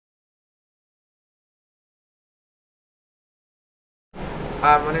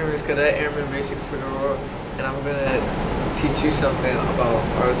Hi, my name is Cadet Airman Juston Figuereo, and I'm gonna teach you something about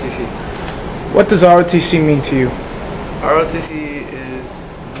ROTC. What does ROTC mean to you? ROTC is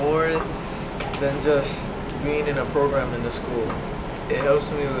more than just being in a program in the school. It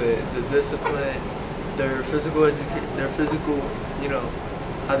helps me with the discipline, their physical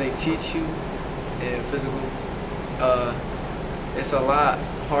how they teach you, and physical. It's a lot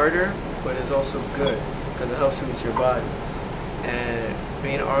harder, but it's also good because it helps you with your body. And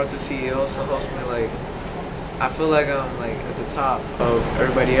being an ROTC, it also helps me, like, I feel like I'm like at the top of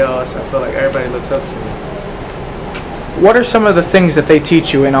everybody else. I feel like everybody looks up to me. What are some of the things that they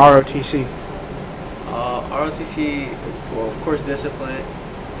teach you in ROTC? ROTC, well, of course, discipline.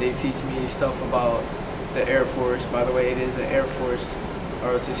 They teach me stuff about the Air Force. By the way, it is an Air Force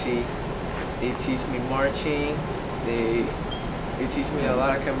ROTC. They teach me marching. They teach me a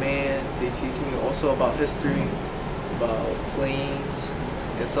lot of commands. They teach me also about history, about planes.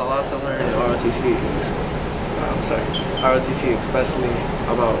 It's a lot to learn in ROTC. ROTC, especially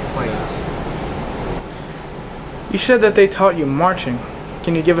about planes. You said that they taught you marching.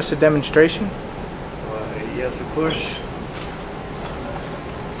 Can you give us a demonstration? Yes, of course.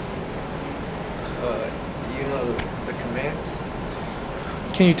 You know the commands?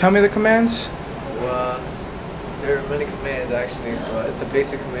 Can you tell me the commands? Well, there are many commands actually, but the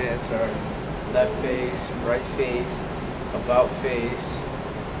basic commands are left face, right face, about face,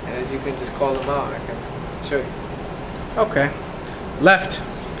 and as you can just call them out, I can show you. Okay. Left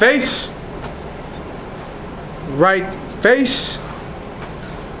face, right face,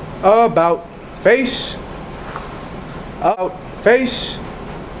 about face, out face.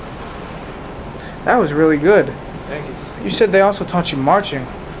 That was really good. Thank you. You said they also taught you marching.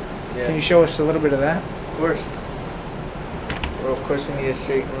 Yeah. Can you show us a little bit of that? Of course. Well, of course we need a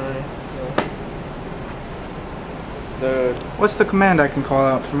straight line. What's the command I can call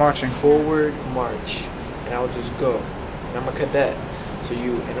out for marching? Forward march, and I'll just go. And I'm a cadet, so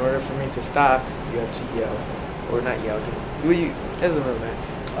in order for me to stop, you have to yell, or not yell. It doesn't really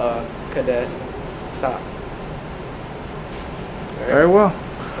matter. Cadet, stop. Right. Very well.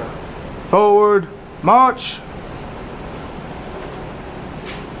 Forward march.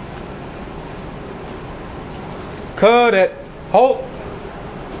 Cadet, halt.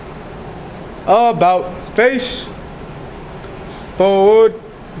 About face. Forward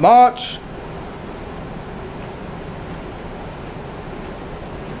march.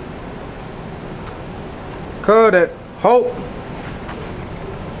 Cadet, halt.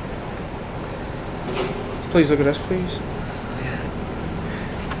 Please look at us, please.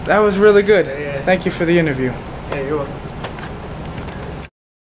 That was really good. Yeah. Thank you for the interview. Yeah, you're welcome.